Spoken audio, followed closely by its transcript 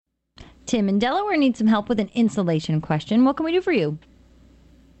Tim in Delaware needs some help with an insulation question. What can we do for you?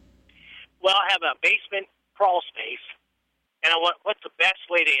 Well, I have a basement crawl space, and I want what's the best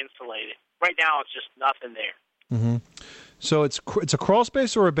way to insulate it? Right now, it's just nothing there. Mm-hmm. So it's a crawl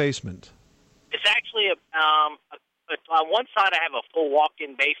space or a basement? It's actually on one side I have a full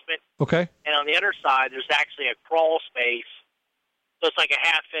walk-in basement. Okay. And on the other side, there's actually a crawl space. So it's like a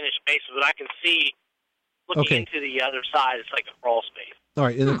half-finished basement, but I can see looking into the other side. It's like a crawl space. All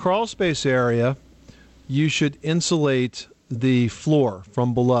right. In the crawl space area, you should insulate the floor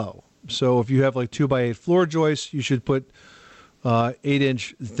from below. So if you have like 2x8 floor joists, you should put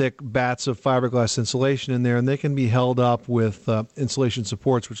 8-inch thick bats of fiberglass insulation in there, and they can be held up with insulation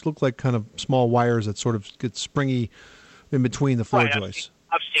supports, which look like kind of small wires that sort of get springy in between the floor joists.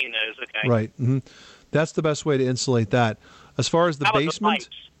 I've seen those. Okay. Right. Mm-hmm. That's the best way to insulate that. As far as the How about basement, the pipes?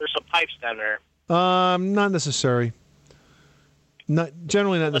 There's some pipes down there. Not necessary.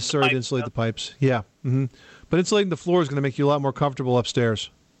 Generally not necessary to insulate the pipes. Yeah. Mm-hmm. But insulating the floor is going to make you a lot more comfortable upstairs.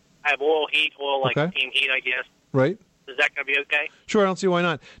 I have oil steam heat, I guess. Right. Is that going to be okay? Sure, I don't see why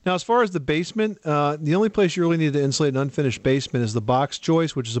not. Now, as far as the basement, the only place you really need to insulate an unfinished basement is the box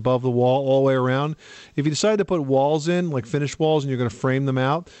joist, which is above the wall all the way around. If you decide to put walls in, like finished walls, and you're going to frame them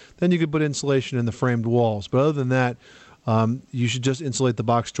out, then you could put insulation in the framed walls. But other than that, you should just insulate the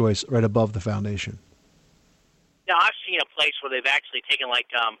box joist right above the foundation. Now, I've seen a place where they've actually taken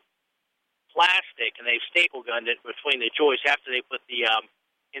plastic and they've staple gunned it between the joists after they put the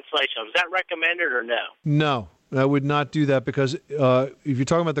insulation on. Is that recommended or no? No. I would not do that because if you're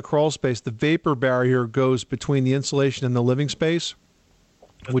talking about the crawl space, the vapor barrier goes between the insulation and the living space,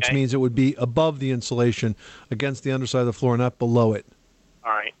 which means it would be above the insulation against the underside of the floor, not below it.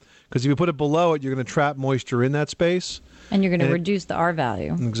 All right. Because if you put it below it, you're going to trap moisture in that space. And you're going to reduce the R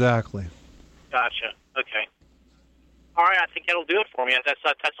value. Exactly. Gotcha. Okay. All right, I think that'll do it for me.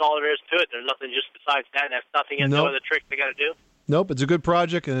 That's all there is to it. There's nothing just besides that. That's nothing in no other trick they got to do. Nope, it's a good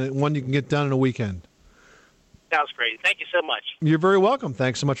project and one you can get done in a weekend. Sounds great. Thank you so much. You're very welcome.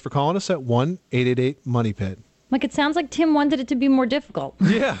 Thanks so much for calling us at 1-888-MONEY-PIT. Like, it sounds like Tim wanted it to be more difficult.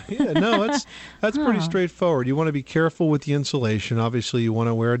 Yeah. No, that's pretty straightforward. You want to be careful with the insulation. Obviously, you want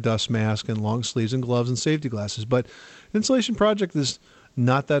to wear a dust mask and long sleeves and gloves and safety glasses. But an insulation project is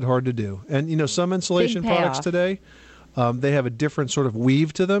not that hard to do. And, some insulation products today, they have a different sort of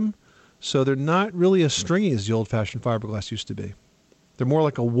weave to them. So they're not really as stringy as the old-fashioned fiberglass used to be. They're more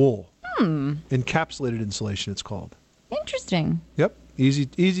like a wool. Encapsulated insulation, it's called. Interesting. Yep.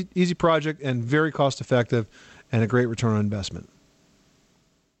 Easy project and very cost-effective and a great return on investment.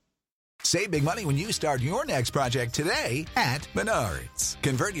 Save big money when you start your next project today at Menards.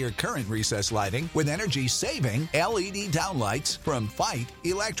 Convert your current recessed lighting with energy-saving LED downlights from Fight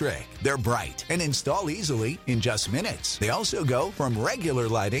Electric. They're bright and install easily in just minutes. They also go from regular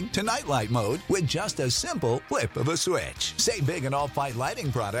lighting to nightlight mode with just a simple flip of a switch. Save big on all Fight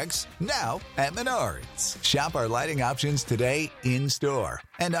lighting products now at Menards. Shop our lighting options today in-store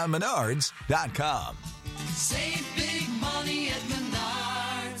and on Menards.com. Save big money